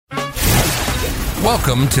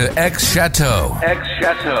Welcome to X Chateau,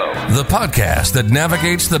 the podcast that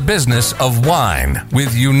navigates the business of wine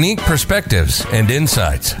with unique perspectives and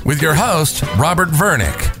insights with your hosts, Robert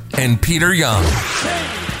Vernick and Peter Young.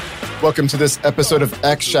 Welcome to this episode of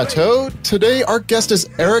X Chateau. Today, our guest is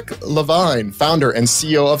Eric Levine, founder and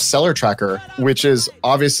CEO of Cellar Tracker, which is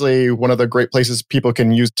obviously one of the great places people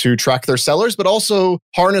can use to track their cellars, but also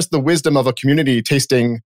harness the wisdom of a community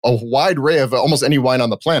tasting a wide array of almost any wine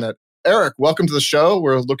on the planet. Eric, welcome to the show.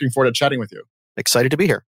 We're looking forward to chatting with you. Excited to be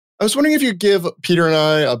here. I was wondering if you'd give Peter and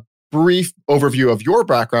I a brief overview of your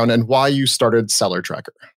background and why you started Cellar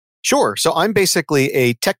Tracker. Sure. So I'm basically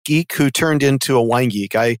a tech geek who turned into a wine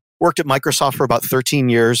geek. I worked at Microsoft for about 13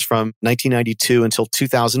 years from 1992 until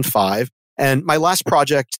 2005. And my last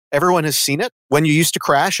project, everyone has seen it. When you used to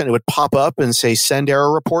crash and it would pop up and say, send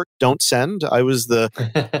error report, don't send. I was the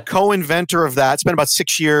co-inventor of that. Spent about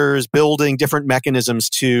 6 years building different mechanisms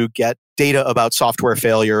to get data about software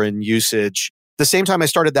failure and usage. The same time I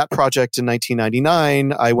started that project in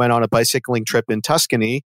 1999, I went on a bicycling trip in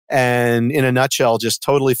Tuscany and in a nutshell, just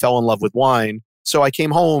totally fell in love with wine. So I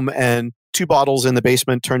came home and 2 bottles in the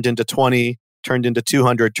basement turned into 20, turned into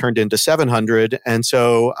 200, turned into 700. And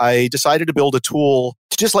so I decided to build a tool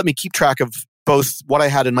to just let me keep track of both what I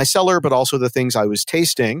had in my cellar, but also the things I was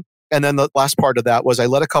tasting. And then the last part of that was I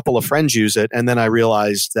let a couple of friends use it. And then I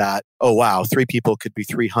realized that, oh, wow, 3 people could be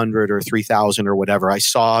 300 or 3,000 or whatever. I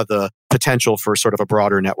saw the potential for sort of a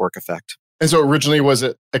broader network effect. And so originally, was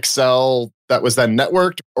it Excel that was then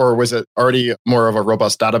networked, or was it already more of a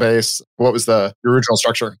robust database? What was the original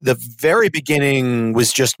structure? The very beginning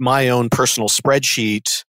was just my own personal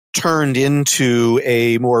spreadsheet turned into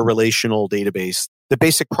a more relational database. The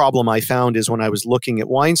basic problem I found is when I was looking at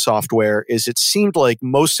wine software is it seemed like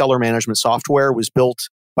most cellar management software was built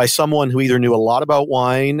by someone who either knew a lot about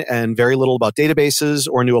wine and very little about databases,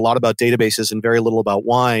 or knew a lot about databases and very little about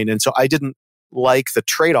wine. And so I didn't like the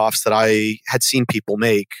trade-offs that I had seen people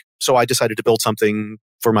make. So I decided to build something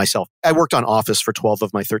for myself. I worked on Office for 12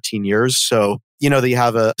 of my 13 years. So, you know, that you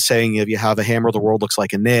have a saying, if you have a hammer, the world looks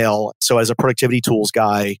like a nail. So as a productivity tools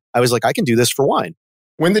guy, I was like, I can do this for wine.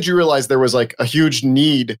 When did you realize there was like a huge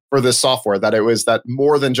need for this software, that it was that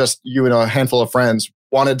more than just you and a handful of friends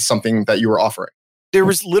wanted something that you were offering? There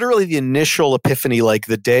was literally the initial epiphany, like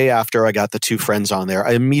the day after I got the 2 friends on there.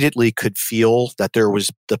 I immediately could feel that there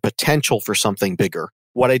was the potential for something bigger.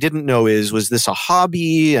 What I didn't know is, was this a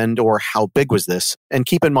hobby or how big was this? And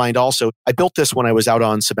keep in mind also, I built this when I was out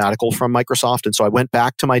on sabbatical from Microsoft. And so I went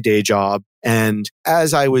back to my day job. And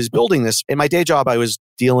as I was building this, in my day job, I was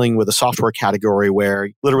dealing with a software category where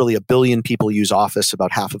literally 1 billion people use Office,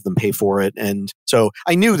 about half of them pay for it. And so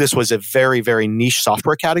I knew this was a very, very niche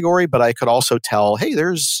software category, but I could also tell, hey,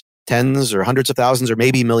 there's tens or hundreds of thousands or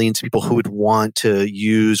maybe millions of people who would want to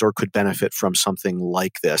use or could benefit from something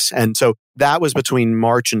like this. And so that was between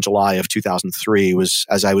March and July of 2003 was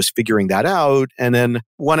as I was figuring that out. And then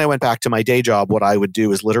when I went back to my day job, what I would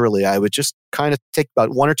do is literally I would just kind of take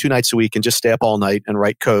about 1 or 2 nights a week and just stay up all night and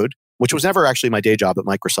write code, which was never actually my day job at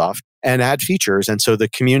Microsoft, and add features. And so the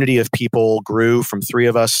community of people grew from 3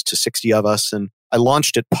 of us to 60 of us. And I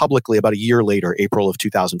launched it publicly about a year later, April of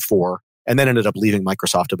 2004. And then ended up leaving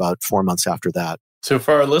Microsoft about 4 months after that. So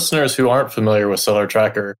for our listeners who aren't familiar with Cellar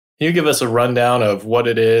Tracker, can you give us a rundown of what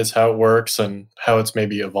it is, how it works, and how it's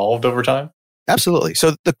maybe evolved over time? Absolutely.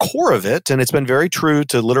 So the core of it, and it's been very true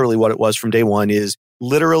to literally what it was from day one, is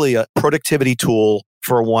literally a productivity tool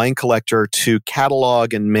for a wine collector to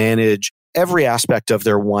catalog and manage every aspect of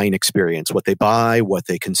their wine experience, what they buy, what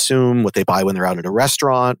they consume, what they buy when they're out at a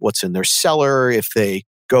restaurant, what's in their cellar, if they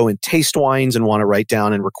go and taste wines and want to write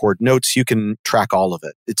down and record notes, you can track all of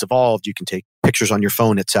it. It's evolved. You can take pictures on your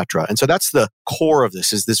phone, etc. And so that's the core of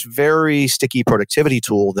this, is this very sticky productivity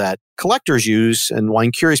tool that collectors use and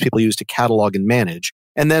wine curious people use to catalog and manage.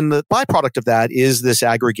 And then the byproduct of that is this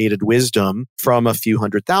aggregated wisdom from a few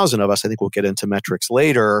 100,000 of us. I think we'll get into metrics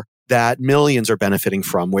later, that millions are benefiting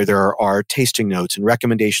from, where there are tasting notes and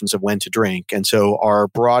recommendations of when to drink. And so our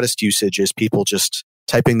broadest usage is people just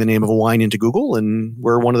typing the name of a wine into Google, and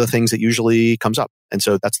we're one of the things that usually comes up. And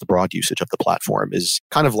so that's the broad usage of the platform, is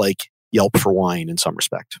kind of like Yelp for wine in some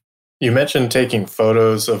respect. You mentioned taking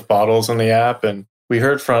photos of bottles in the app, and we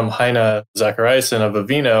heard from Heine Zachariasen of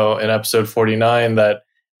Vivino in episode 49 that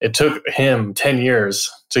it took him 10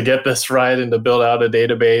 years to get this right and to build out a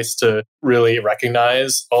database to really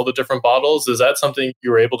recognize all the different bottles. Is that something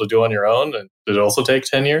you were able to do on your own? And did it also take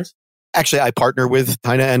 10 years? Actually, I partner with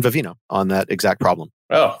Heine and Vivino on that exact problem.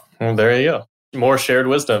 Oh, well, there you go. More shared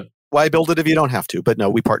wisdom. Why build it if you don't have to? But no,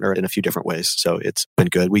 we partner in a few different ways. So it's been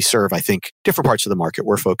good. We serve, I think, different parts of the market.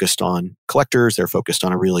 We're focused on collectors. They're focused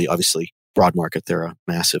on a really, obviously, broad market, they're a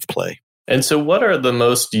massive play. And so what are the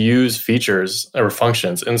most used features or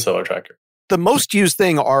functions in Cellar Tracker? The most used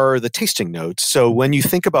thing are the tasting notes. So when you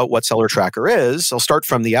think about what Cellar Tracker is, I'll start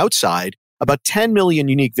from the outside. About 10 million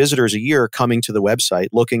unique visitors a year coming to the website,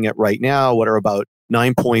 looking at right now what are about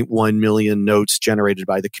 9.1 million notes generated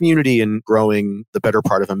by the community and growing the better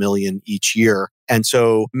part of 1 million each year. And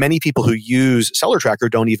so many people who use Cellar Tracker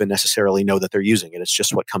don't even necessarily know that they're using it. It's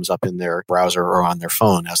just what comes up in their browser or on their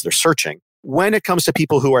phone as they're searching. When it comes to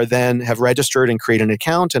people who are then have registered and created an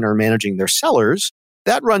account and are managing their cellars,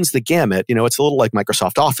 that runs the gamut. It's a little like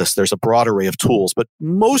Microsoft Office. There's a broad array of tools, but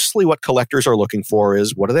mostly what collectors are looking for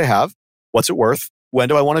is what do they have? What's it worth? When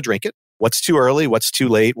do I want to drink it? What's too early? What's too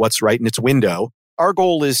late? What's right in its window? Our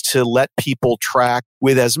goal is to let people track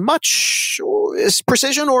with as much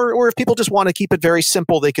precision, or if people just want to keep it very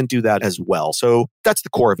simple, they can do that as well. So that's the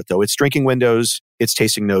core of it, though. It's drinking windows, it's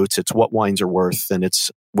tasting notes, it's what wines are worth, and it's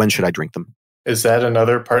when should I drink them. Is that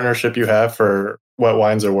another partnership you have for what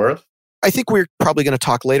wines are worth? I think we're probably going to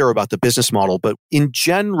talk later about the business model, but in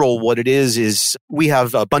general, what it is we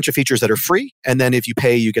have a bunch of features that are free, and then if you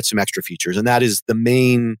pay, you get some extra features. And that is the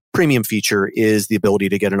main premium feature is the ability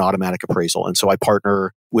to get an automatic appraisal. And so I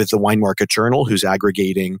partner with the Wine Market Journal, who's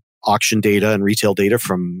aggregating auction data and retail data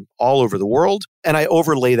from all over the world. And I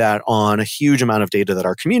overlay that on a huge amount of data that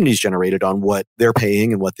our community's generated on what they're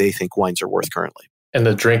paying and what they think wines are worth currently. And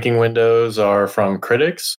the drinking windows are from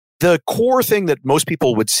critics? The core thing that most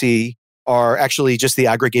people would see are actually just the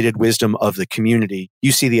aggregated wisdom of the community.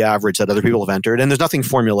 You see the average that other people have entered, and there's nothing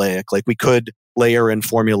formulaic. Like we could layer in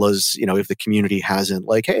formulas, if the community hasn't,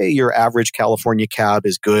 like, hey, your average California cab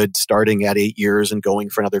is good starting at 8 years and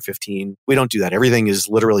going for another 15. We don't do that. Everything is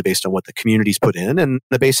literally based on what the community's put in. And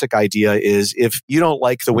the basic idea is if you don't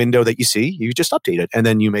like the window that you see, you just update it. And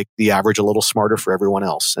then you make the average a little smarter for everyone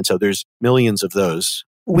else. And so there's millions of those.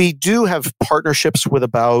 We do have partnerships with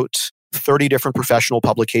about 30 different professional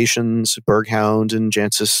publications, Berghound and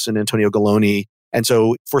Jancis and Antonio Galloni. And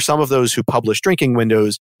so for some of those who publish drinking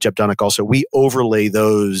windows, Jeb Dunnock also, we overlay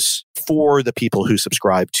those for the people who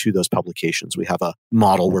subscribe to those publications. We have a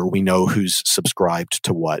model where we know who's subscribed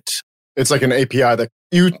to what. It's like an API that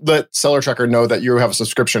you let Cellar Tracker know that you have a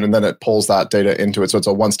subscription and then it pulls that data into it. So it's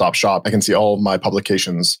a one-stop shop. I can see all of my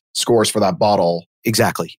publications scores for that bottle.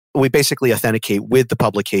 Exactly. We basically authenticate with the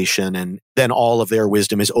publication and then all of their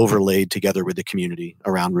wisdom is overlaid together with the community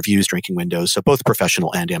around reviews, drinking windows. So both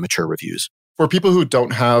professional and amateur reviews. For people who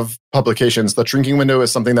don't have publications, the drinking window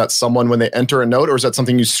is something that someone, when they enter a note, or is that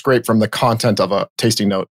something you scrape from the content of a tasting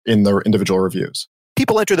note in their individual reviews?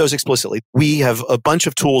 People enter those explicitly. We have a bunch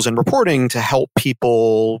of tools and reporting to help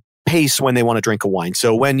people pace when they want to drink a wine.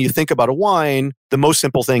 So when you think about a wine, the most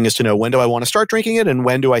simple thing is to know when do I want to start drinking it and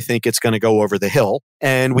when do I think it's going to go over the hill.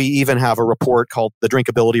 And we even have a report called the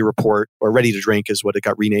Drinkability Report, or Ready to Drink is what it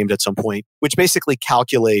got renamed at some point, which basically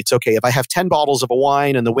calculates, okay, if I have 10 bottles of a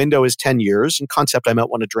wine and the window is 10 years, in concept, I might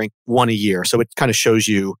want to drink one a year. So it kind of shows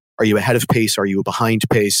you, are you ahead of pace? Are you behind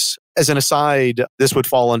pace? As an aside, this would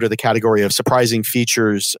fall under the category of surprising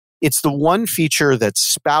features. It's the one feature that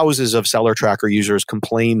spouses of Cellar Tracker users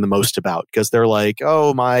complain the most about because they're like,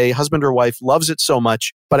 oh, my husband or wife loves it so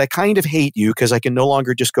much, but I kind of hate you because I can no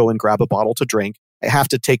longer just go and grab a bottle to drink. I have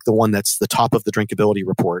to take the one that's the top of the drinkability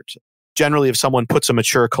report. Generally, if someone puts a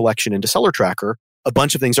mature collection into Cellar Tracker, a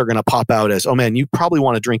bunch of things are going to pop out as, oh man, you probably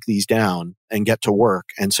want to drink these down and get to work.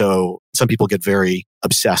 And so some people get very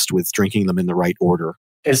obsessed with drinking them in the right order.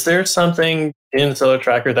 Is there something in Cellar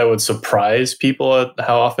Tracker that would surprise people at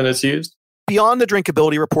how often it's used? Beyond the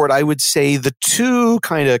drinkability report, I would say the two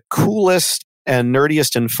kind of coolest and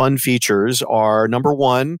nerdiest and fun features are, number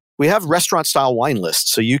one, we have restaurant style wine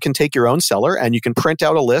lists. So you can take your own cellar and you can print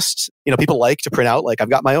out a list. People like to print out, like,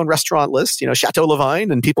 I've got my own restaurant list, Chateau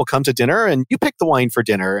Levine, and people come to dinner and you pick the wine for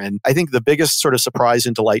dinner. And I think the biggest sort of surprise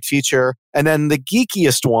and delight feature, and then the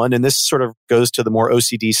geekiest one, and this sort of goes to the more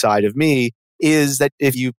OCD side of me, is that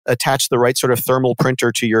if you attach the right sort of thermal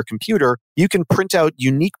printer to your computer, you can print out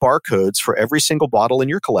unique barcodes for every single bottle in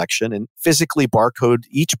your collection and physically barcode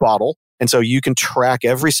each bottle. And so you can track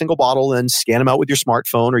every single bottle and scan them out with your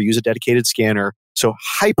smartphone or use a dedicated scanner. So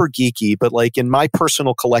hyper geeky, but like in my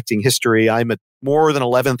personal collecting history, I'm at more than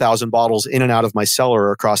 11,000 bottles in and out of my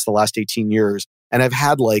cellar across the last 18 years. And I've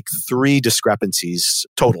had like 3 discrepancies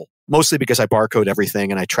total. Mostly because I barcode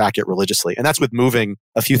everything and I track it religiously. And that's with moving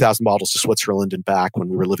a few thousand bottles to Switzerland and back when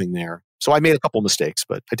we were living there. So I made a couple mistakes,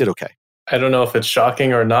 but I did okay. I don't know if it's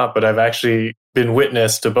shocking or not, but I've actually been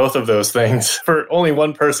witness to both of those things for only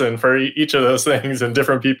one person for each of those things and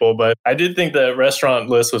different people. But I did think the restaurant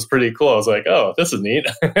list was pretty cool. I was like, oh, this is neat.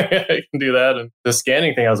 I can do that. And the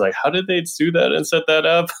scanning thing, I was like, how did they do that and set that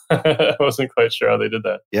up? I wasn't quite sure how they did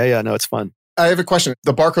that. Yeah, no, it's fun. I have a question.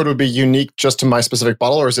 The barcode would be unique just to my specific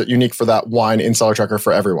bottle, or is it unique for that wine in Cellar Tracker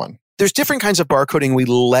for everyone? There's different kinds of barcoding we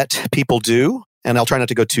let people do. And I'll try not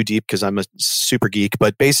to go too deep because I'm a super geek,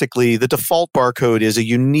 but basically the default barcode is a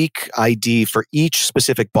unique ID for each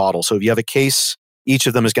specific bottle. So if you have a case, each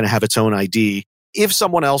of them is going to have its own ID. If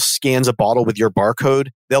someone else scans a bottle with your barcode,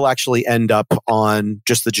 they'll actually end up on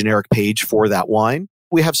just the generic page for that wine.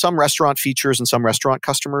 We have some restaurant features and some restaurant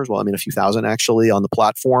customers, a few thousand actually on the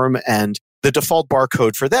platform. And the default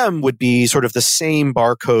barcode for them would be sort of the same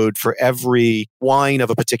barcode for every wine of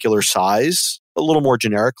a particular size, a little more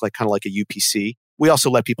generic, kind of like a UPC. We also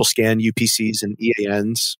let people scan UPCs and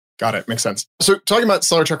EANs. Got it. Makes sense. So talking about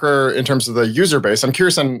Cellar Tracker in terms of the user base, I'm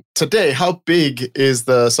curious on today, how big is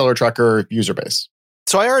the Cellar Tracker user base?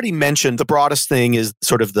 So I already mentioned the broadest thing is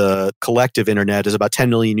sort of the collective internet is about 10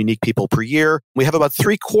 million unique people per year. We have about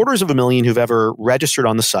 750,000 who've ever registered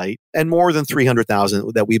on the site and more than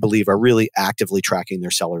 300,000 that we believe are really actively tracking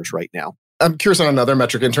their cellars right now. I'm curious on another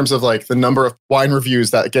metric in terms of the number of wine reviews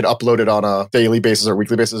that get uploaded on a daily basis or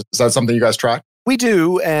weekly basis. Is that something you guys track? We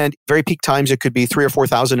do. And very peak times, it could be 3,000 or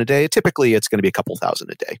 4,000 a day. Typically, it's going to be a couple thousand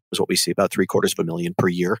a day is what we see, about 750,000 per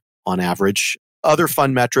year on average. Other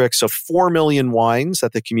fun metrics of 4 million wines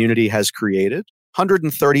that the community has created,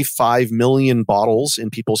 135 million bottles in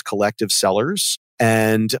people's collective cellars,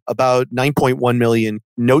 and about 9.1 million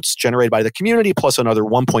notes generated by the community, plus another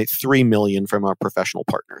 1.3 million from our professional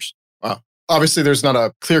partners. Wow. Obviously, there's not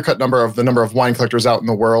a clear-cut number of the number of wine collectors out in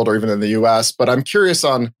the world or even in the US, but I'm curious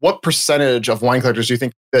on what percentage of wine collectors do you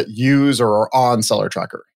think that use or are on Cellar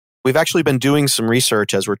Tracker? We've actually been doing some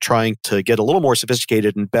research as we're trying to get a little more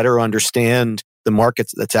sophisticated and better understand the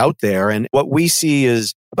market that's out there. And what we see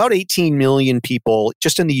is about 18 million people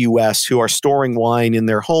just in the US who are storing wine in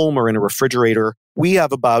their home or in a refrigerator. We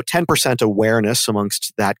have about 10% awareness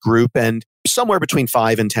amongst that group and somewhere between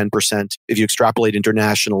 5 and 10% if you extrapolate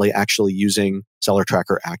internationally actually using Cellar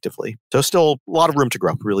Tracker actively. So still a lot of room to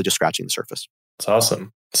grow, really just scratching the surface. That's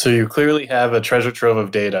awesome. So you clearly have a treasure trove of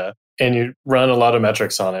data and you run a lot of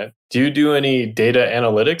metrics on it. Do you do any data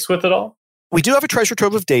analytics with it all? We do have a treasure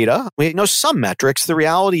trove of data. We know some metrics. The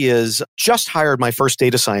reality is, just hired my first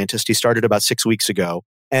data scientist. He started about 6 weeks ago.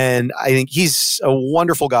 And I think he's a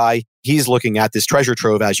wonderful guy. He's looking at this treasure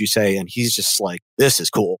trove, as you say, and he's just like, this is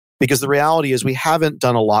cool. Because the reality is we haven't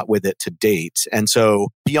done a lot with it to date. And so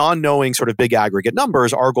beyond knowing sort of big aggregate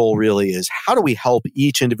numbers, our goal really is how do we help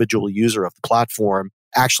each individual user of the platform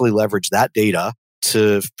actually leverage that data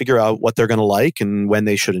to figure out what they're going to like and when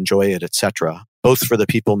they should enjoy it, et cetera, both for the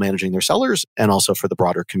people managing their cellars and also for the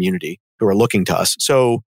broader community who are looking to us.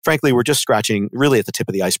 So frankly, we're just scratching really at the tip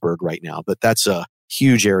of the iceberg right now, but that's a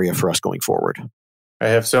huge area for us going forward. I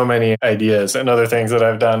have so many ideas and other things that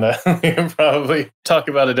I've done that we can probably talk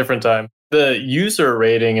about a different time. The user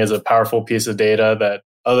rating is a powerful piece of data that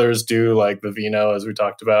others do, like Vivino, as we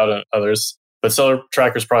talked about, and others. But Cellar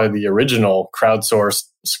Tracker is probably the original crowdsourced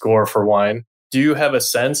score for wine. Do you have a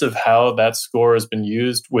sense of how that score has been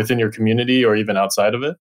used within your community or even outside of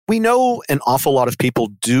it? We know an awful lot of people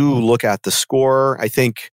do look at the score. I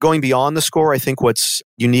think going beyond the score, I think what's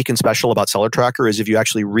unique and special about Cellar Tracker is if you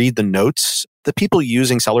actually read the notes, the people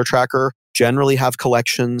using Cellar Tracker generally have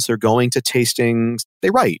collections. They're going to tastings. They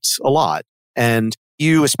write a lot. And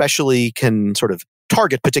you especially can sort of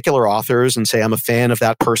target particular authors and say, I'm a fan of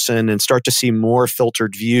that person, and start to see more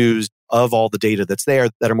filtered views of all the data that's there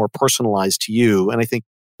that are more personalized to you. And I think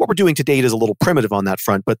what we're doing to date is a little primitive on that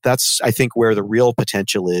front, but that's, I think, where the real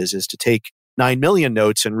potential is to take 9 million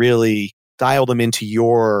notes and really dial them into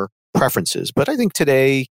your preferences. But I think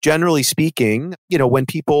today, generally speaking, when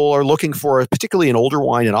people are looking for particularly an older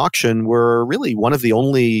wine at auction, we're really one of the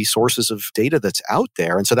only sources of data that's out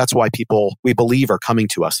there. And so that's why people, we believe, are coming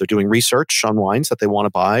to us. They're doing research on wines that they want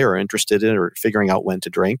to buy or are interested in or figuring out when to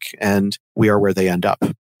drink. And we are where they end up.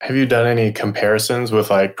 Have you done any comparisons with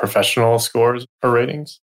professional scores or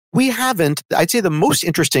ratings? We haven't. I'd say the most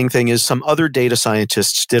interesting thing is some other data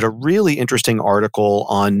scientists did a really interesting article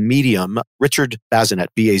on Medium. Richard Bazinet,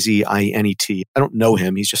 Bazinet. I don't know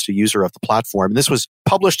him. He's just a user of the platform. And this was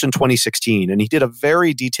published in 2016. And he did a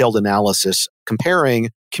very detailed analysis comparing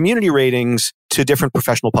community ratings to different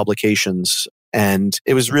professional publications. And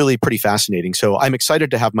it was really pretty fascinating. So I'm excited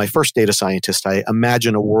to have my first data scientist. I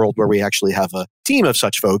imagine a world where we actually have a team of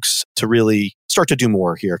such folks to really start to do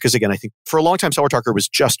more here. Because again, I think for a long time, Cellar Tracker was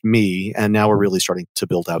just me. And now we're really starting to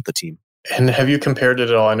build out the team. And have you compared it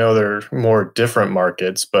at all? I know they're more different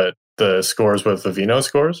markets, but the scores with the Vivino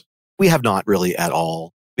scores? We have not really at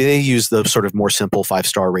all. They use the sort of more simple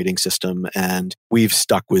 5-star rating system, and we've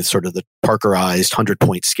stuck with sort of the Parkerized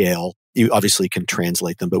 100-point scale. You obviously can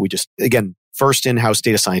translate them, but we just, again, first in-house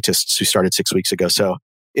data scientists who started 6 weeks ago. So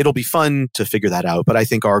it'll be fun to figure that out. But I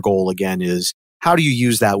think our goal, again, is how do you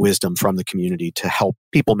use that wisdom from the community to help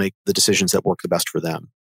people make the decisions that work the best for them?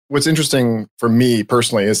 What's interesting for me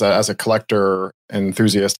personally is that as a collector and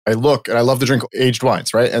enthusiast, I look and I love to drink aged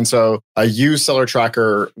wines, right? And so I use Cellar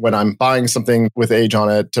Tracker when I'm buying something with age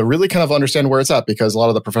on it to really kind of understand where it's at, because a lot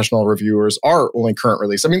of the professional reviewers are only current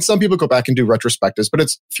release. I mean, some people go back and do retrospectives, but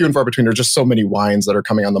it's few and far between. There are just so many wines that are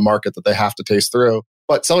coming on the market that they have to taste through.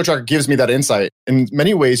 But Cellar Tracker gives me that insight. In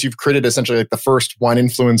many ways, you've created essentially like the first wine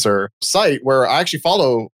influencer site where I actually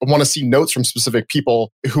want to see notes from specific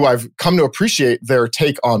people who I've come to appreciate their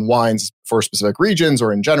take on wines for specific regions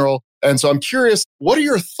or in general. And so I'm curious, what are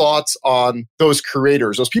your thoughts on those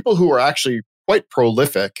creators, those people who are actually quite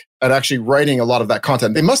prolific and actually writing a lot of that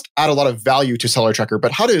content? They must add a lot of value to Cellar Tracker,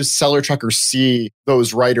 but how does Cellar Tracker see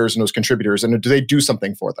those writers and those contributors? And do they do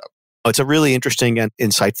something for them? It's a really interesting and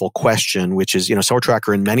insightful question, which is, Cellar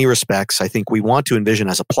Tracker in many respects, I think we want to envision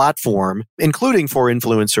as a platform, including for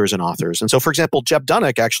influencers and authors. And so, for example, Jeb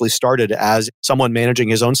Dunnuck actually started as someone managing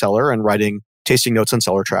his own cellar and writing tasting notes on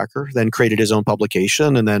Cellar Tracker, then created his own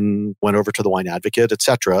publication and then went over to the Wine Advocate,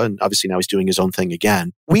 etc. And obviously now he's doing his own thing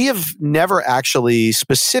again. We have never actually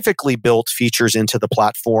specifically built features into the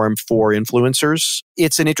platform for influencers.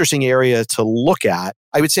 It's an interesting area to look at.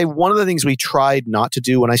 I would say one of the things we tried not to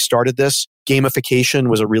do when I started this,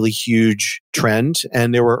 gamification was a really huge trend.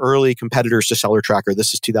 And there were early competitors to Cellar Tracker.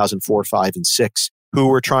 This is 2004, 5, and 6, who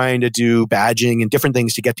were trying to do badging and different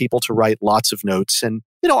things to get people to write lots of notes. And,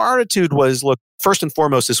 our attitude was, look, first and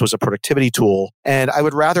foremost, this was a productivity tool. And I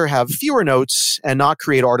would rather have fewer notes and not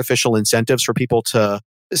create artificial incentives for people to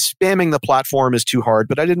spamming the platform is too hard.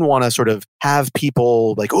 But I didn't want to sort of have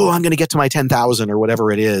people like, oh, I'm going to get to my 10,000 or whatever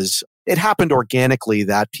it is. It happened organically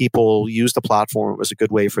that people use the platform. It was a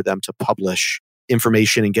good way for them to publish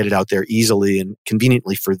information and get it out there easily and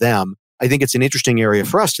conveniently for them. I think it's an interesting area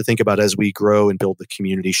for us to think about as we grow and build the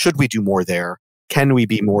community. Should we do more there? Can we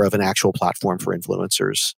be more of an actual platform for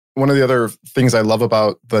influencers? One of the other things I love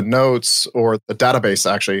about the notes, or the database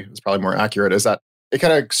actually is probably more accurate, is that it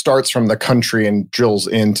kind of starts from the country and drills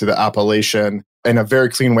into the appellation in a very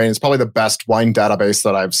clean way. And it's probably the best wine database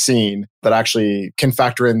that I've seen that actually can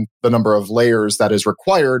factor in the number of layers that is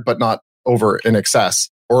required, but not over in excess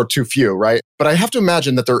or too few, right? But I have to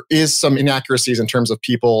imagine that there is some inaccuracies in terms of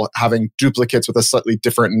people having duplicates with a slightly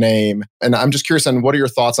different name. And I'm just curious on what are your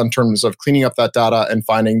thoughts on terms of cleaning up that data and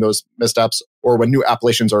finding those missteps, or when new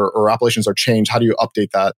appellations or appellations are changed, how do you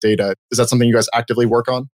update that data? Is that something you guys actively work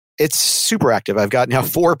on? It's super active. I've got now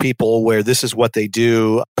 4 people where this is what they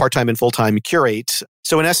do, part-time and full-time curate.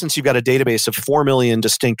 So in essence, you've got a database of 4 million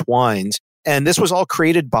distinct wines. And this was all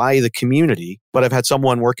created by the community, but I've had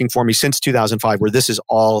someone working for me since 2005 where this is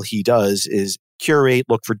all he does is curate,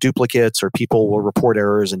 look for duplicates, or people will report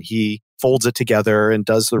errors, and he folds it together and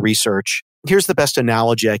does the research. Here's the best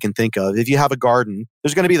analogy I can think of. If you have a garden,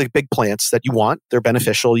 there's going to be the big plants that you want. They're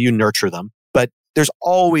beneficial. You nurture them. But there's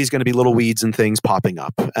always going to be little weeds and things popping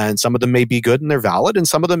up. And some of them may be good and they're valid. And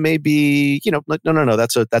some of them may be, no,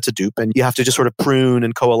 that's a dupe. And you have to just sort of prune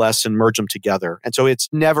and coalesce and merge them together. And so it's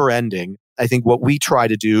never ending. I think what we try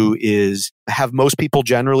to do is have most people,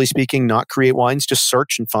 generally speaking, not create wines, just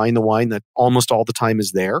search and find the wine that almost all the time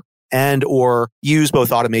is there, and or use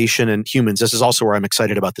both automation and humans. This is also where I'm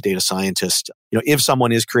excited about the data scientist. If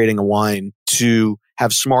someone is creating a wine, to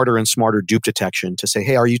have smarter and smarter dupe detection to say,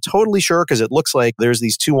 hey, are you totally sure? Because it looks like there's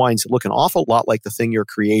these 2 wines that look an awful lot like the thing you're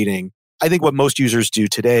creating. I think what most users do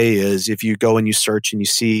today is if you go and you search and you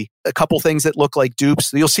see a couple things that look like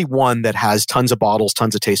dupes, you'll see one that has tons of bottles,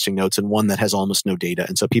 tons of tasting notes, and one that has almost no data.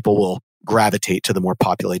 And so people will gravitate to the more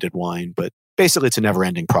populated wine. But basically, it's a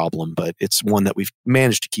never-ending problem, but it's one that we've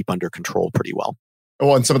managed to keep under control pretty well.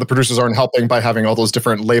 Well, and some of the producers aren't helping by having all those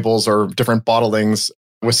different labels or different bottlings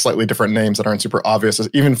with slightly different names that aren't super obvious,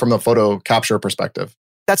 even from the photo capture perspective.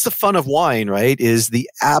 That's the fun of wine, right? Is the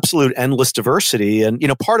absolute endless diversity. And,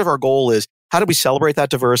 part of our goal is how do we celebrate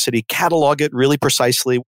that diversity, catalog it really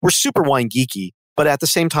precisely? We're super wine geeky, but at the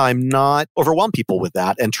same time, not overwhelm people with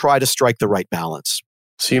that and try to strike the right balance.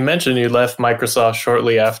 So you mentioned you left Microsoft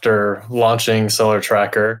shortly after launching Cellar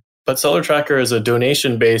Tracker, but Cellar Tracker is a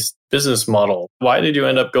donation-based business model. Why did you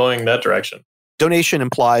end up going that direction? Donation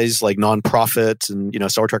implies like nonprofit, and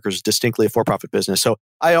Cellar Tracker is distinctly a for-profit business. So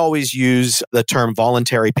I always use the term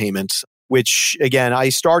voluntary payment. which again, I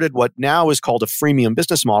started what now is called a freemium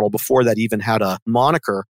business model before that even had a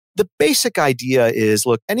moniker. The basic idea is,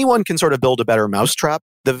 look, anyone can sort of build a better mousetrap.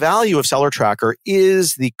 The value of Seller Tracker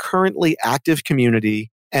is the currently active community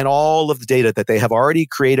and all of the data that they have already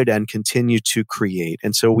created and continue to create.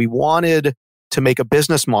 And so we wanted to make a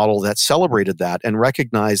business model that celebrated that and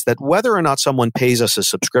recognized that whether or not someone pays us a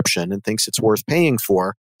subscription and thinks it's worth paying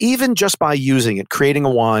for, even just by using it, creating a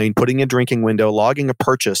wine, putting a drinking window, logging a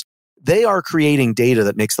purchase, they are creating data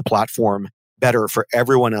that makes the platform better for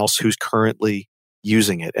everyone else who's currently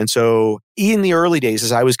using it. And so in the early days,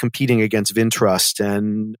 as I was competing against Vintrust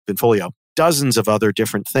and Vinfolio, dozens of other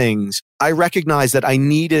different things, I recognized that I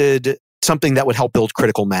needed something that would help build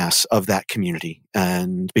critical mass of that community.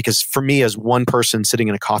 And because for me, as one person sitting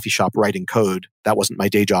in a coffee shop writing code, that wasn't my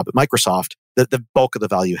day job at Microsoft, the bulk of the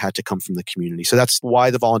value had to come from the community. So that's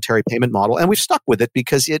why the voluntary payment model. And we've stuck with it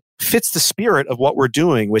because it fits the spirit of what we're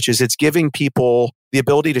doing, which is it's giving people the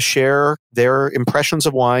ability to share their impressions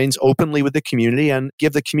of wines openly with the community and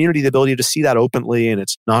give the community the ability to see that openly. And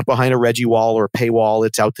it's not behind a Reggie wall or a paywall.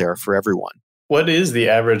 It's out there for everyone. What is the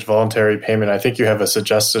average voluntary payment? I think you have a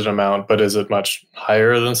suggested amount, but is it much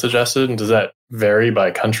higher than suggested? And does that vary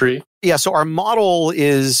by country? Yeah, so our model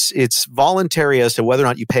is it's voluntary as to whether or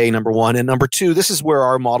not you pay, number one. And number two, this is where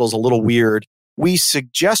our model is a little weird. We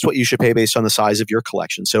suggest what you should pay based on the size of your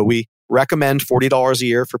collection. So we recommend $40 a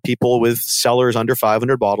year for people with cellars under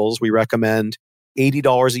 500 bottles. We recommend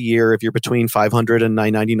 $80 a year if you're between 500 and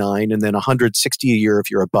 $999, and then $160 a year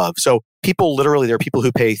if you're above. So people literally, there are people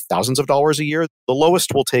who pay thousands of dollars a year. The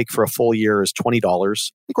lowest we'll take for a full year is $20. I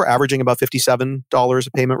think we're averaging about $57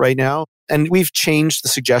 a payment right now. And we've changed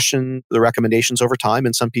the recommendations over time,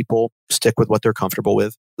 and some people stick with what they're comfortable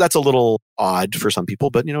with. That's a little odd for some people,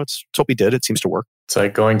 but it's what we did. It seems to work. It's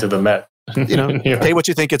like going to the Met. Pay what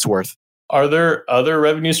you think it's worth. Are there other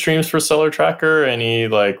revenue streams for Seller Tracker? Any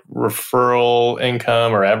like referral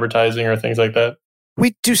income or advertising or things like that?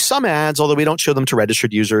 We do some ads, although we don't show them to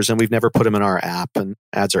registered users, and we've never put them in our app, and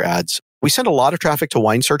ads are ads. We send a lot of traffic to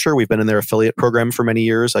Wine Searcher. We've been in their affiliate program for many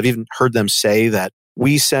years. I've even heard them say that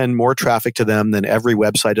we send more traffic to them than every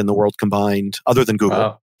website in the world combined, other than Google.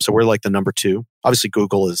 Wow. So we're like the number 2. Obviously,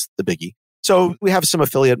 Google is the biggie. So we have some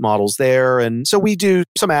affiliate models there. And so we do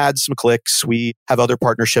some ads, some clicks. We have other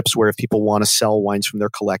partnerships where if people want to sell wines from their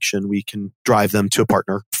collection, we can drive them to a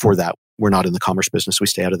partner for that. We're not in the commerce business. We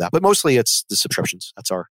stay out of that. But mostly it's the subscriptions. That's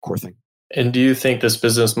our core thing. And do you think this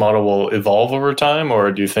business model will evolve over time,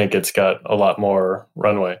 or do you think it's got a lot more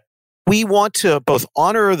runway? We want to both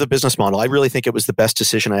honor the business model. I really think it was the best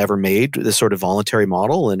decision I ever made, this sort of voluntary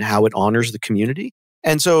model and how it honors the community.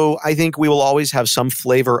 And so I think we will always have some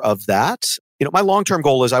flavor of that. My long-term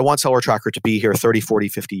goal is I want Seller Tracker to be here 30, 40,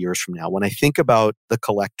 50 years from now. When I think about the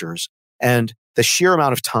collectors and the sheer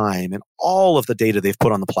amount of time and all of the data they've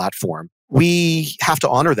put on the platform, we have to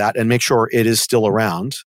honor that and make sure it is still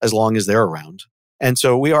around as long as they're around. And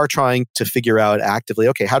so we are trying to figure out actively,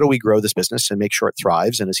 okay, how do we grow this business and make sure it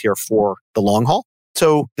thrives and is here for the long haul?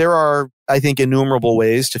 So there are, I think, innumerable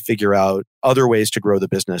ways to figure out other ways to grow the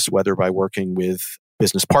business, whether by working with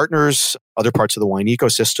business partners, other parts of the wine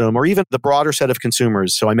ecosystem, or even the broader set of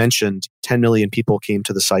consumers. So I mentioned 10 million people came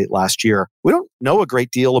to the site last year. We don't know a great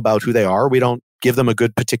deal about who they are. We don't give them a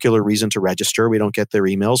good particular reason to register. We don't get their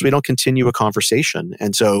emails. We don't continue a conversation.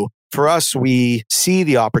 And so for us, we see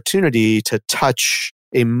the opportunity to touch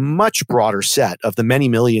a much broader set of the many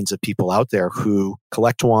millions of people out there who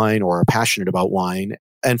collect wine or are passionate about wine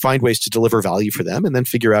and find ways to deliver value for them and then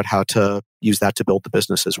figure out how to use that to build the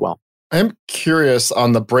business as well. I'm curious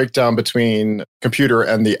on the breakdown between computer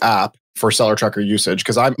and the app for Seller Tracker usage,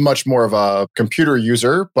 because I'm much more of a computer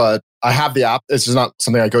user, but I have the app. It's just not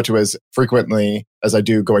something I go to as frequently as I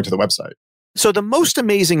do going to the website. So the most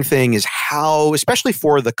amazing thing is how, especially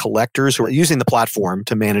for the collectors who are using the platform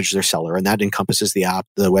to manage their cellar, and that encompasses the app,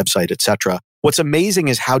 the website, etc. What's amazing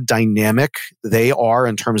is how dynamic they are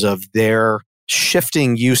in terms of their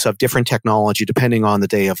shifting use of different technology depending on the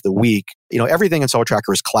day of the week. Everything in Seller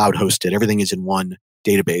Tracker is cloud hosted. Everything is in one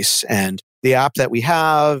database. And the app that we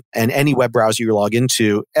have and any web browser you log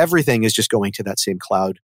into, everything is just going to that same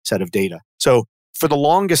cloud set of data. So for the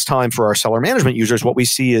longest time for our seller management users, what we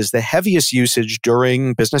see is the heaviest usage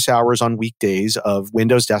during business hours on weekdays of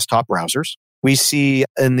Windows desktop browsers. We see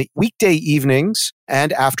in the weekday evenings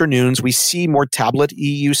and afternoons, we see more tablet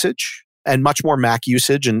usage and much more Mac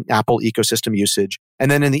usage and Apple ecosystem usage.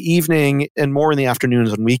 And then in the evening and more in the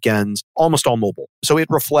afternoons and weekends, almost all mobile. So it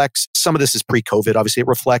reflects, some of this is pre-COVID, obviously. It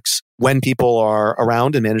reflects when people are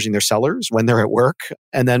around and managing their cellars, when they're at work,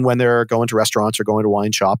 and then when they're going to restaurants or going to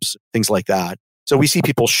wine shops, things like that. So we see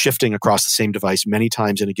people shifting across the same device many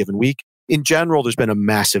times in a given week. in general, there's been a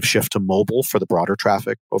massive shift to mobile for the broader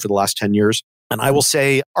traffic over the last 10 years. And I will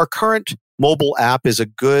say our current mobile app is a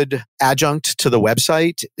good adjunct to the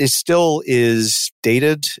website. It still is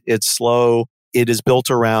dated. It's slow. It is built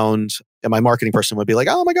around, and my marketing person would be like,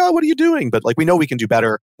 oh my God, what are you doing? But like, we know we can do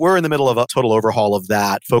better. We're in the middle of a total overhaul of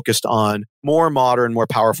that, focused on more modern, more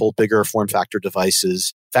powerful, bigger form factor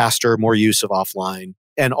devices, faster, more use of offline,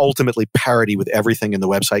 and ultimately parity with everything in the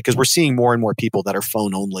website, because we're seeing more and more people that are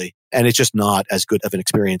phone only. And it's just not as good of an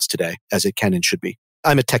experience today as it can and should be.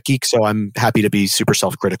 I'm a tech geek, so I'm happy to be super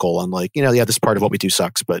self-critical on like, this part of what we do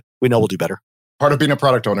sucks, but we know we'll do better. Part of being a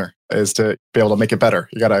product owner is to be able to make it better.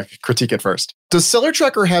 You got to critique it first. Does Cellar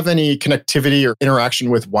Tracker have any connectivity or interaction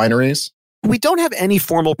with wineries? We don't have any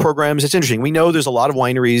formal programs. It's interesting. We know there's a lot of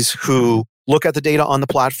wineries who look at the data on the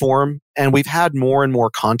platform, and we've had more and more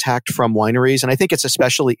contact from wineries. And I think it's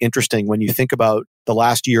especially interesting when you think about the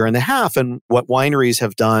last year and a half and what wineries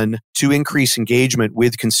have done to increase engagement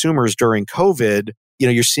with consumers during COVID.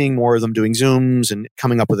 You're seeing more of them doing Zooms and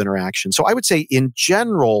coming up with interaction. So I would say in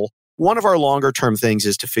general, one of our longer term things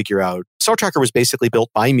is to figure out, Cellar Tracker was basically built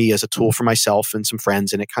by me as a tool for myself and some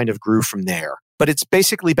friends, and it kind of grew from there. But it's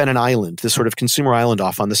basically been an island, this sort of consumer island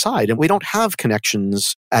off on the side. And we don't have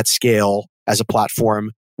connections at scale as a platform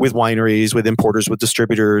with wineries, with importers, with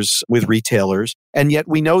distributors, with retailers. And yet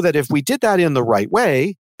we know that if we did that in the right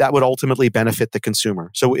way, that would ultimately benefit the consumer.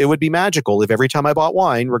 So it would be magical if every time I bought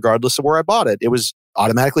wine, regardless of where I bought it, it was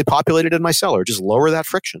automatically populated in my cellar. Just lower that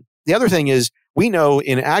friction. The other thing is, we know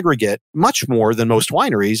in aggregate much more than most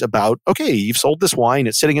wineries about, okay, you've sold this wine,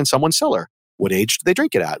 it's sitting in someone's cellar. What age do they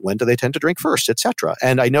drink it at? When do they tend to drink first, etc.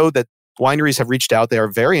 And I know that wineries have reached out. They are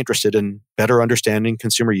very interested in better understanding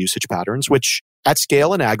consumer usage patterns, which at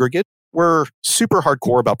scale and aggregate, we're super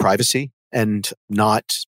hardcore about privacy and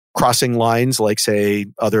not crossing lines like, say,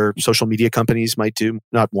 other social media companies might do.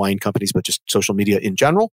 Not wine companies, but just social media in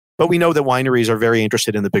general. But we know that wineries are very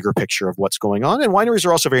interested in the bigger picture of what's going on. And wineries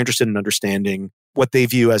are also very interested in understanding what they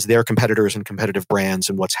view as their competitors and competitive brands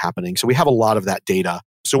and what's happening. So we have a lot of that data.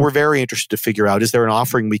 So we're very interested to figure out, is there an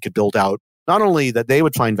offering we could build out, not only that they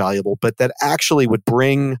would find valuable, but that actually would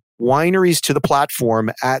bring wineries to the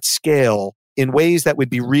platform at scale in ways that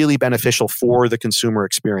would be really beneficial for the consumer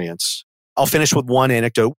experience. I'll finish with one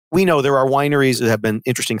anecdote. We know there are wineries that have been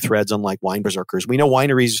interesting threads on like Wine Berserkers. We know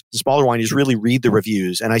wineries, the smaller wineries, really read the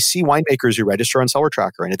reviews. And I see winemakers who register on Cellar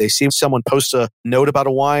Tracker. And if they see someone post a note about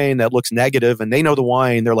a wine that looks negative and they know the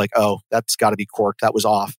wine, they're like, oh, that's got to be corked. That was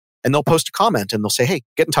off. And they'll post a comment and they'll say, hey,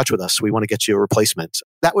 get in touch with us. We want to get you a replacement.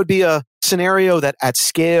 That would be a scenario that at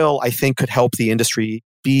scale, I think could help the industry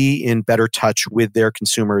be in better touch with their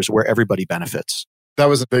consumers where everybody benefits. That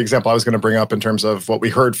was the example I was going to bring up in terms of what we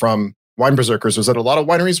heard from Wine Berserkers, was that a lot of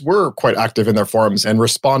wineries were quite active in their forums and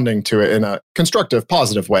responding to it in a constructive,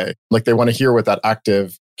 positive way. Like they want to hear what that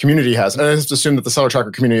active community has. And I just assume that the Cellar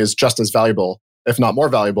Tracker community is just as valuable, if not more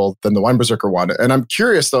valuable, than the Wine Berserker one. And I'm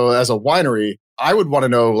curious, though, as a winery, I would want to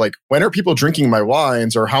know, like, when are people drinking my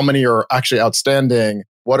wines, or how many are actually outstanding?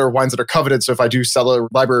 What are wines that are coveted? So if I do cellar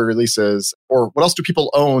library releases, or what else do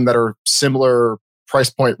people own that are similar price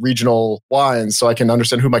point regional wines, so I can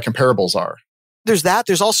understand who my comparables are? There's that.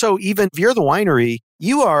 There's also, even if you're the winery,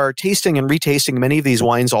 you are tasting and retasting many of these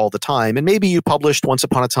wines all the time. And maybe you published once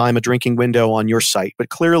upon a time a drinking window on your site. But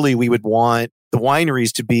clearly we would want the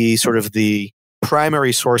wineries to be sort of the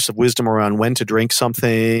primary source of wisdom around when to drink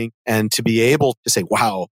something, and to be able to say,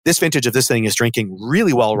 wow, this vintage of this thing is drinking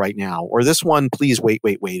really well right now. Or this one, please wait.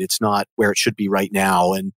 It's not where it should be right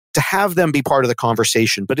now. And to have them be part of the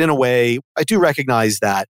conversation. But in a way, I do recognize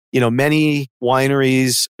that many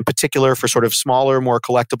wineries, in particular for sort of smaller, more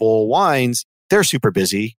collectible wines, they're super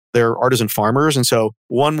busy. They're artisan farmers. And so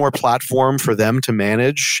one more platform for them to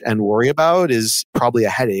manage and worry about is probably a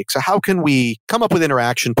headache. So how can we come up with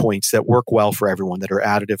interaction points that work well for everyone, that are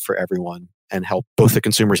additive for everyone, and help both the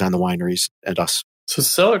consumers and the wineries and us? So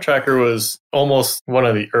Cellar Tracker was almost one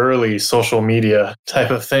of the early social media type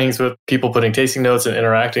of things, with people putting tasting notes and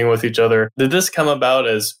interacting with each other. Did this come about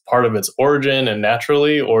as part of its origin and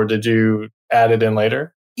naturally, or did you add it in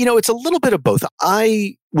later? It's a little bit of both.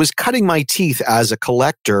 I was cutting my teeth as a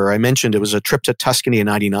collector. I mentioned it was a trip to Tuscany in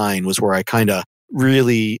 99 was where I kind of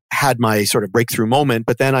really had my sort of breakthrough moment.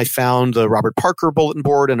 But then I found the Robert Parker bulletin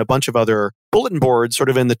board and a bunch of other bulletin boards sort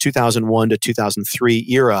of in the 2001 to 2003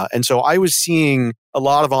 era. And so I was seeing a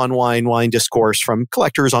lot of wine discourse from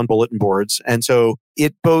collectors on bulletin boards. And so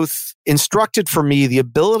it both instructed for me the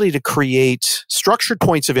ability to create structured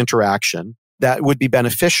points of interaction that would be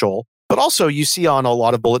beneficial. But also you see on a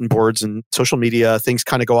lot of bulletin boards and social media, things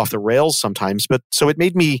kind of go off the rails sometimes. But so it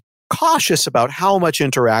made me cautious about how much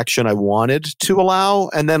interaction I wanted to allow.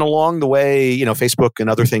 And then along the way, Facebook and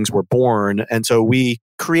other things were born. And so we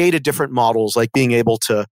created different models, like being able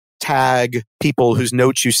to tag people whose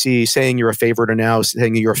notes you see, saying you're a favorite, or now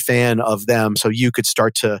saying you're a fan of them. So you could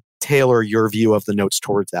start to tailor your view of the notes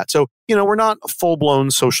towards that. So, we're not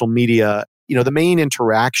full-blown social media. The main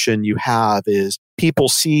interaction you have is people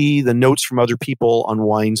see the notes from other people on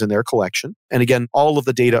wines in their collection. And again, all of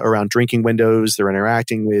the data around drinking windows, they're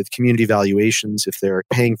interacting with community valuations if they're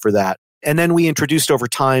paying for that. And then we introduced over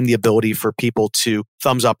time the ability for people to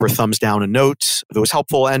thumbs up or thumbs down a note if it was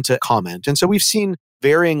helpful, and to comment. And so we've seen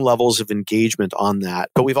varying levels of engagement on that,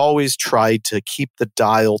 but we've always tried to keep the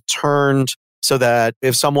dial turned so that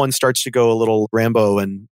if someone starts to go a little Rambo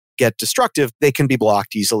and get destructive, they can be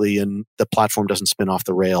blocked easily and the platform doesn't spin off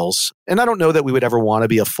the rails. And I don't know that we would ever want to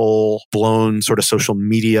be a full-blown sort of social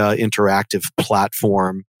media interactive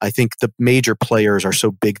platform. I think the major players are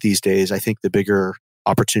so big these days. I think the bigger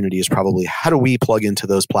opportunity is probably how do we plug into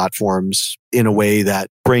those platforms in a way that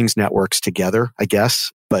brings networks together, I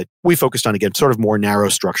guess. But we focused on, again, sort of more narrow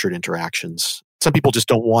structured interactions. Some people just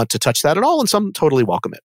don't want to touch that at all, and some totally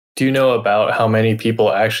welcome it. Do you know about how many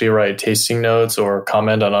people actually write tasting notes or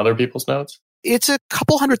comment on other people's notes? It's a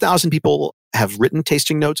couple 100,000 people have written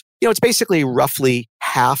tasting notes. It's basically roughly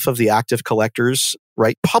half of the active collectors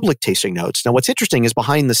write public tasting notes. Now, what's interesting is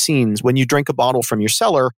behind the scenes, when you drink a bottle from your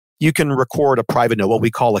cellar, you can record a private note, what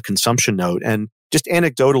we call a consumption note. And just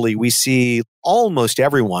anecdotally, we see almost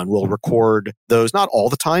everyone will record those, not all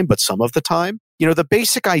the time, but some of the time. The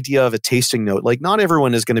basic idea of a tasting note, like not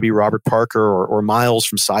everyone is going to be Robert Parker or Miles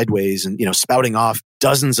from Sideways and, spouting off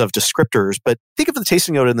dozens of descriptors. But think of the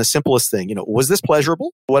tasting note in the simplest thing. Was this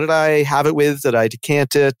pleasurable? What did I have it with? Did I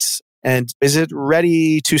decant it? And is it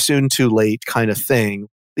ready too soon, too late kind of thing?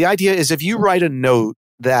 The idea is if you write a note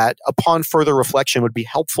that upon further reflection would be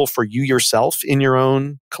helpful for you yourself in your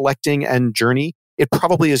own collecting and journey, it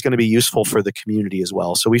probably is going to be useful for the community as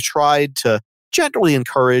well. So we've tried to gently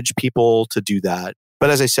encourage people to do that. But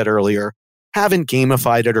as I said earlier, haven't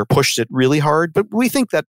gamified it or pushed it really hard. But we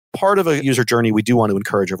think that part of a user journey we do want to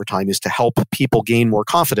encourage over time is to help people gain more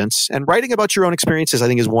confidence. And writing about your own experiences, I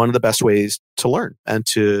think, is one of the best ways to learn and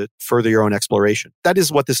to further your own exploration. That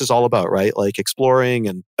is what this is all about, right? Like exploring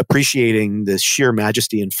and appreciating the sheer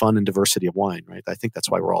majesty and fun and diversity of wine, right? I think that's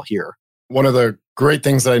why we're all here. One of the great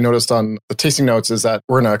things that I noticed on the tasting notes is that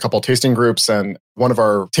we're in a couple tasting groups, and one of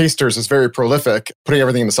our tasters is very prolific, putting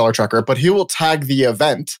everything in the cellar tracker, but he will tag the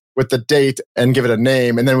event with the date and give it a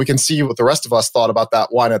name, and then we can see what the rest of us thought about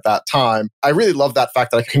that wine at that time. I really love that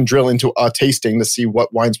fact that I can drill into a tasting to see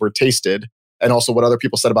what wines were tasted and also what other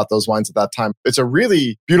people said about those wines at that time. It's a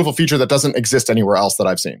really beautiful feature that doesn't exist anywhere else that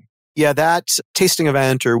I've seen. Yeah, that tasting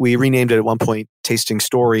event, or we renamed it at one point, tasting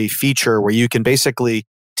story feature, where you can basically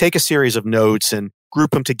take a series of notes and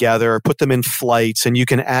group them together, put them in flights, and you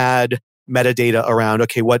can add metadata around,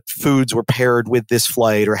 okay, what foods were paired with this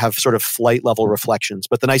flight, or have sort of flight level reflections.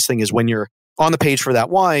 But the nice thing is when you're on the page for that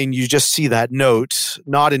wine, you just see that note,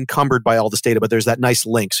 not encumbered by all this data, but there's that nice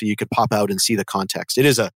link so you could pop out and see the context. It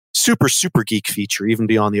is a super, super geek feature, even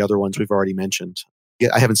beyond the other ones we've already mentioned. Yeah,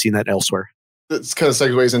 I haven't seen that elsewhere. This kind of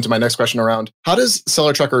segues into my next question around how does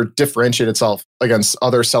Cellar Tracker differentiate itself against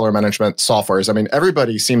other cellar management softwares? I mean,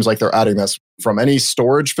 everybody seems like they're adding this, from any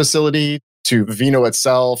storage facility to Vivino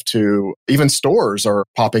itself to even stores are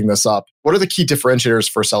popping this up. What are the key differentiators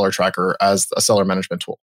for Cellar Tracker as a cellar management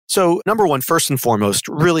tool? So number one, first and foremost,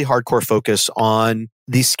 really hardcore focus on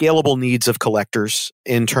the scalable needs of collectors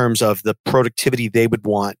in terms of the productivity they would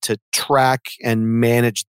want to track and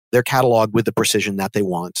manage their catalog with the precision that they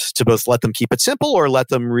want, to both let them keep it simple or let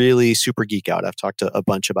them really super geek out. I've talked a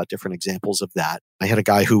bunch about different examples of that. I had a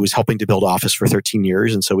guy who was helping to build Office for 13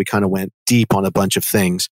 years, and so we kind of went deep on a bunch of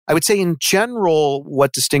things. I would say in general,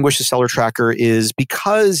 what distinguishes Cellar Tracker is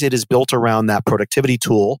because it is built around that productivity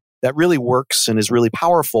tool that really works and is really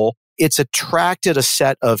powerful, it's attracted a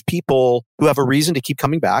set of people who have a reason to keep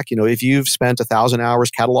coming back. If you've spent 1,000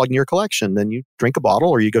 hours cataloging your collection, then you drink a bottle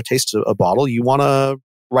or you go taste a bottle, you want to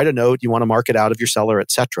write a note, you want to mark it out of your cellar,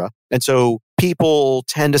 etc. And so people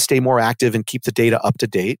tend to stay more active and keep the data up to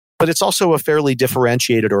date. But it's also a fairly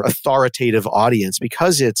differentiated or authoritative audience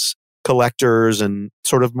because it's collectors and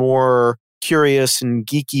sort of more curious and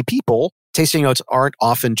geeky people. Tasting notes aren't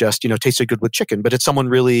often just, tasted good with chicken, but it's someone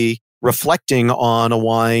really reflecting on a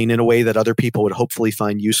wine in a way that other people would hopefully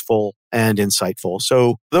find useful and insightful.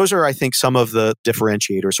 So those are, I think, some of the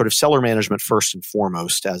differentiators, sort of cellar management first and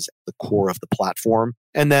foremost as the core of the platform.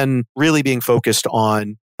 And then really being focused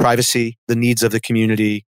on privacy, the needs of the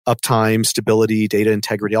community, uptime, stability, data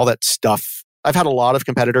integrity, all that stuff I've had a lot of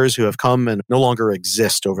competitors who have come and no longer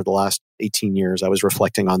exist over the last 18 years. I was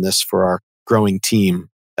reflecting on this for our growing team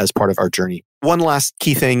as part of our journey. One last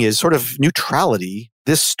key thing is sort of neutrality.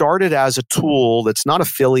 This started as a tool that's not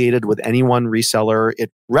affiliated with any one reseller.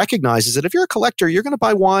 It recognizes that if you're a collector, you're going to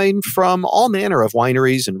buy wine from all manner of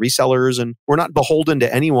wineries and resellers, and we're not beholden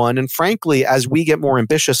to anyone. And frankly, as we get more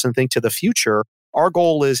ambitious and think to the future, our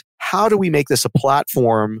goal is how do we make this a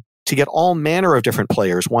platform to get all manner of different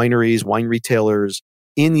players, wineries, wine retailers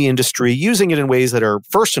in the industry, using it in ways that are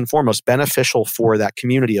first and foremost beneficial for that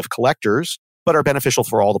community of collectors, but are beneficial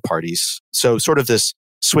for all the parties. So sort of this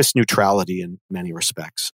Swiss neutrality in many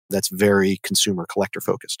respects that's very consumer collector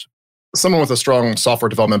focused. Someone with a strong software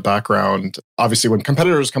development background, obviously when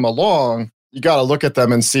competitors come along, you got to look at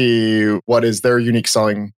them and see what is their unique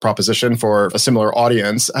selling proposition for a similar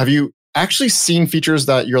audience. Have you actually seen features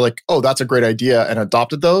that you're like, oh, that's a great idea and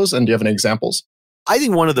adopted those? And do you have any examples? I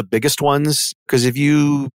think one of the biggest ones, because if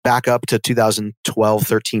you back up to 2012,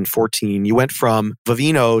 13, 14, you went from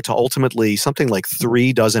Vivino to ultimately something like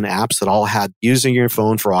 3 dozen apps that all had using your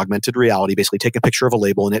phone for augmented reality, basically take a picture of a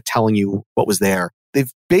label and it telling you what was there.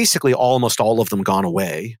 They've basically almost all of them gone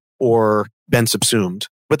away or been subsumed.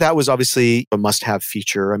 But that was obviously a must-have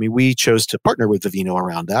feature. I mean, we chose to partner with Vivino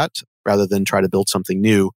around that rather than try to build something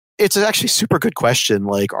new. It's actually a super good question.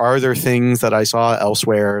 Like, are there things that I saw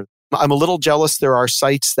elsewhere? I'm a little jealous. There are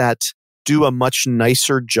sites that do a much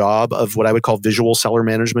nicer job of what I would call visual seller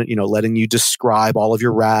management, letting you describe all of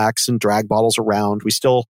your racks and drag bottles around. We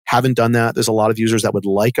still haven't done that. There's a lot of users that would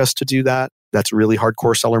like us to do that. That's really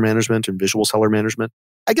hardcore seller management and visual seller management.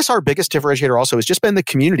 I guess our biggest differentiator also has just been the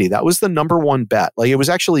community. That was the number one bet. Like, it was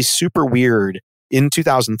actually super weird in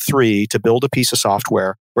 2003 to build a piece of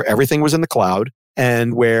software where everything was in the cloud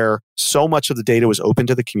and where so much of the data was open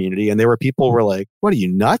to the community. And there were people who were like, what are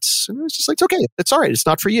you, nuts? And it was just like, it's okay. It's all right. It's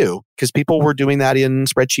not for you. Because people were doing that in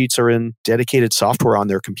spreadsheets or in dedicated software on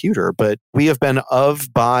their computer. But we have been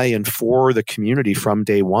of, by, and for the community from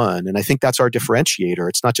day one. And I think that's our differentiator.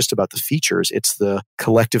 It's not just about the features. It's the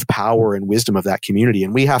collective power and wisdom of that community.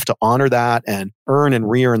 And we have to honor that and earn and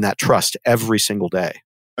re-earn that trust every single day.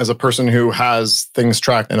 As a person who has things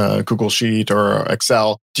tracked in a Google Sheet or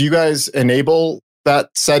Excel, do you guys enable that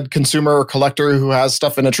said consumer or collector who has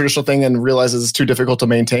stuff in a traditional thing and realizes it's too difficult to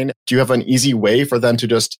maintain? Do you have an easy way for them to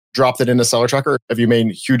just drop that into Seller Tracker? Have you made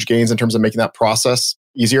huge gains in terms of making that process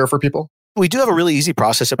easier for people? We do have a really easy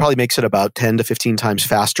process. It probably makes it about 10 to 15 times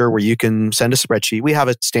faster, where you can send a spreadsheet. We have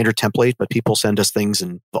a standard template, but people send us things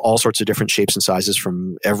in all sorts of different shapes and sizes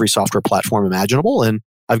from every software platform imaginable. And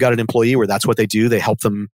I've got an employee where that's what they do. They help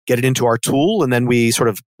them get it into our tool, and then we sort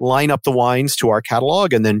of line up the wines to our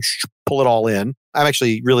catalog and then pull it all in. I'm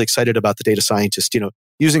actually really excited about the data scientist,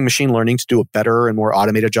 using machine learning to do a better and more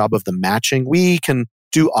automated job of the matching. We can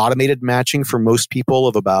do automated matching for most people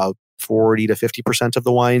of about 40 to 50% of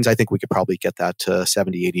the wines. I think we could probably get that to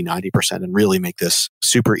 70, 80, 90% and really make this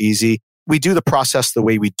super easy. We do the process the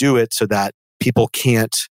way we do it so that people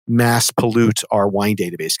can't mass pollute our wine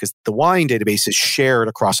database, because the wine database is shared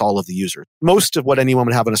across all of the users. Most of what anyone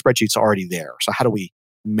would have on a spreadsheet is already there. So how do we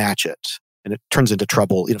match it? And it turns into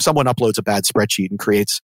trouble. If someone uploads a bad spreadsheet and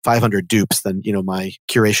creates 500 dupes, then, my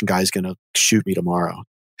curation guy is going to shoot me tomorrow.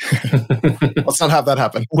 Let's not have that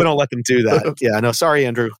happen. We don't let them do that. Yeah, no, sorry,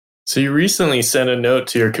 Andrew. So you recently sent a note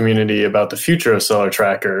to your community about the future of Seller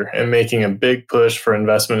Tracker and making a big push for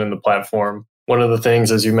investment in the platform. One of the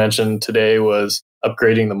things, as you mentioned today, was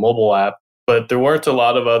upgrading the mobile app, but there weren't a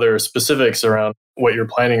lot of other specifics around what you're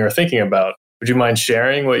planning or thinking about. Would you mind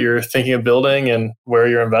sharing what you're thinking of building and where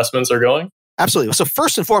your investments are going? Absolutely. So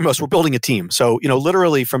first and foremost, we're building a team. So,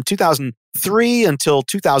 literally from 2003 until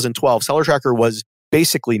 2012, Seller Tracker was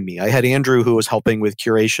basically me. I had Andrew, who was helping with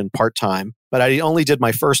curation part-time, but I only did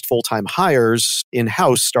my first full-time hires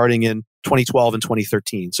in-house starting in 2012 and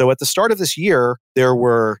 2013. So at the start of this year, there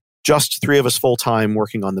were just 3 of us full-time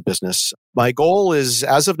working on the business. My goal is,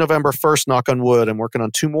 as of November 1st, knock on wood, I'm working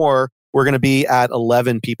on 2 more. We're going to be at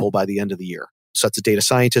 11 people by the end of the year. So it's a data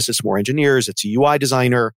scientist, it's more engineers, it's a UI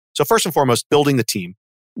designer. So first and foremost, building the team.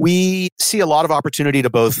 We see a lot of opportunity to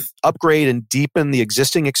both upgrade and deepen the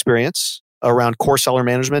existing experience around core seller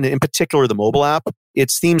management, in particular the mobile app.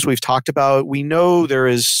 It's themes we've talked about. We know there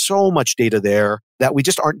is so much data there that we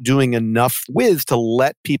just aren't doing enough with to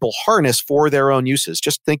let people harness for their own uses.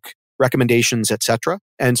 Just think recommendations, etc.,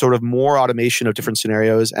 and sort of more automation of different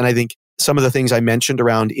scenarios. And I think some of the things I mentioned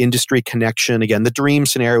around industry connection, again, the dream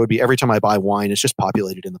scenario would be every time I buy wine, it's just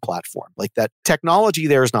populated in the platform. Like, that technology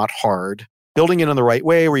there is not hard. Building it in the right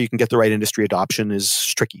way where you can get the right industry adoption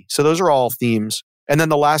is tricky. So those are all themes. And then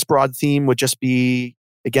the last broad theme would just be,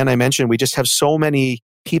 again, I mentioned, we just have so many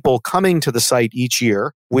people coming to the site each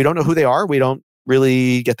year. We don't know who they are. We don't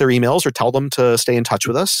really get their emails or tell them to stay in touch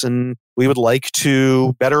with us. And we would like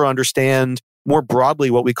to better understand more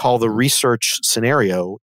broadly what we call the research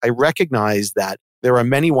scenario. I recognize that there are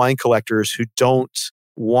many wine collectors who don't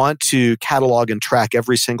want to catalog and track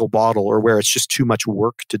every single bottle, or where it's just too much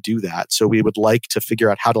work to do that. So we would like to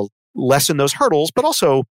figure out how to lessen those hurdles. But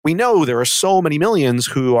also, we know there are so many millions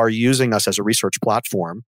who are using us as a research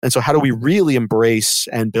platform. And so how do we really embrace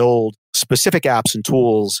and build specific apps and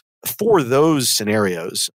tools for those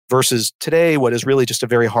scenarios versus today, what is really just a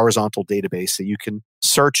very horizontal database that you can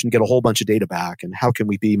search and get a whole bunch of data back? And how can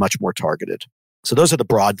we be much more targeted? So those are the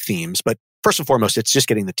broad themes. But first and foremost, it's just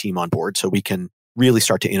getting the team on board so we can really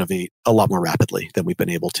start to innovate a lot more rapidly than we've been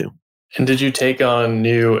able to. And did you take on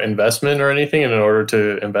new investment or anything in order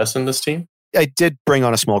to invest in this team? I did bring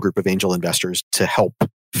on a small group of angel investors to help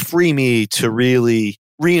free me to really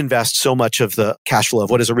reinvest so much of the cash flow of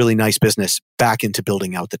what is a really nice business back into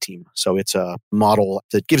building out the team. So it's a model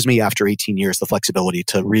that gives me, after 18 years, the flexibility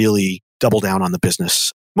to really double down on the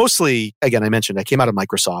business. Mostly, again, I mentioned I came out of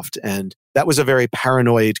Microsoft, and that was a very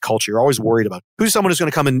paranoid culture. You're always worried about who's someone who's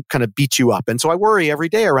going to come and kind of beat you up. And so I worry every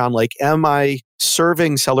day around, like, am I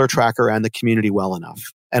serving Seller Tracker and the community well enough?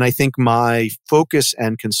 And I think my focus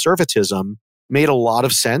and conservatism made a lot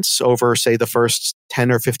of sense over, say, the first 10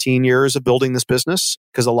 or 15 years of building this business,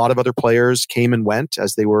 because a lot of other players came and went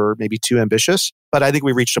as they were maybe too ambitious. But I think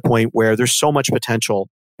we reached a point where there's so much potential,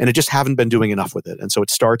 and it just haven't been doing enough with it. And so it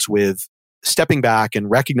starts with stepping back and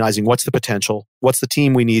recognizing what's the potential, what's the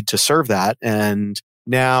team we need to serve that, and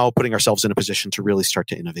now putting ourselves in a position to really start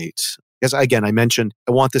to innovate. Because again, I mentioned,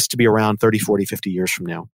 I want this to be around 30, 40, 50 years from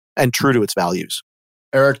now and true to its values.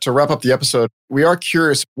 Eric, to wrap up the episode, we are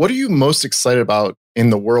curious, what are you most excited about in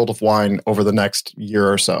the world of wine over the next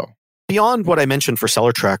year or so? Beyond what I mentioned for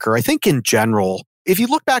Seller Tracker, I think in general, if you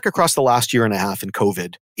look back across the last year and a half in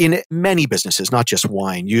COVID, in many businesses, not just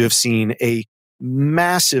wine, you have seen a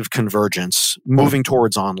massive convergence moving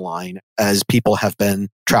towards online as people have been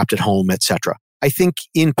trapped at home, etc. I think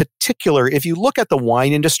in particular, if you look at the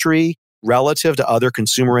wine industry relative to other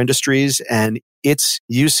consumer industries and its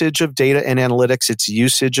usage of data and analytics, its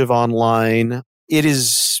usage of online, it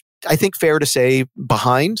is, I think, fair to say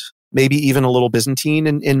behind, maybe even a little Byzantine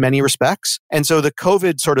in many respects. And so the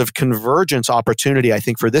COVID sort of convergence opportunity, I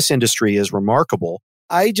think, for this industry is remarkable.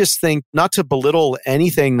 I just think, not to belittle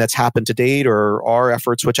anything that's happened to date or our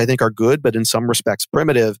efforts, which I think are good, but in some respects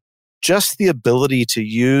primitive, just the ability to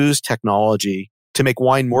use technology to make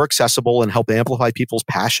wine more accessible and help amplify people's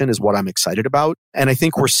passion is what I'm excited about. And I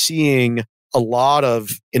think we're seeing a lot of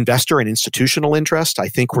investor and institutional interest. I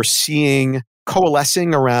think we're seeing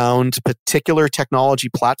coalescing around particular technology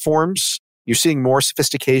platforms. You're seeing more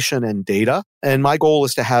sophistication and data. And my goal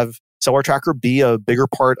is to have Seller Tracker be a bigger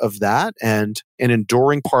part of that and an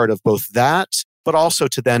enduring part of both that, but also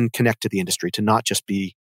to then connect to the industry, to not just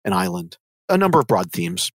be an island. A number of broad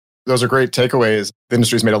themes. Those are great takeaways. The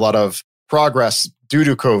industry's made a lot of progress due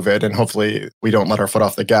to COVID, and hopefully we don't let our foot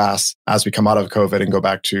off the gas as we come out of COVID and go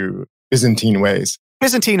back to Byzantine ways.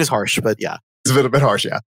 Byzantine is harsh, but yeah. It's a bit harsh,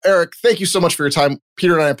 yeah. Eric, thank you so much for your time.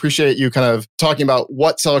 Peter and I appreciate you kind of talking about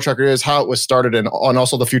what Seller Tracker is, how it was started, and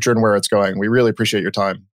also the future and where it's going. We really appreciate your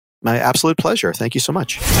time. My absolute pleasure. Thank you so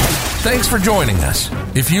much. Thanks for joining us.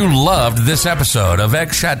 If you loved this episode of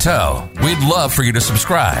X Chateau, we'd love for you to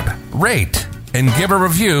subscribe, rate, and give a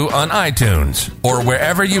review on iTunes or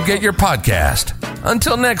wherever you get your podcast.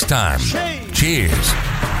 Until next time, cheers.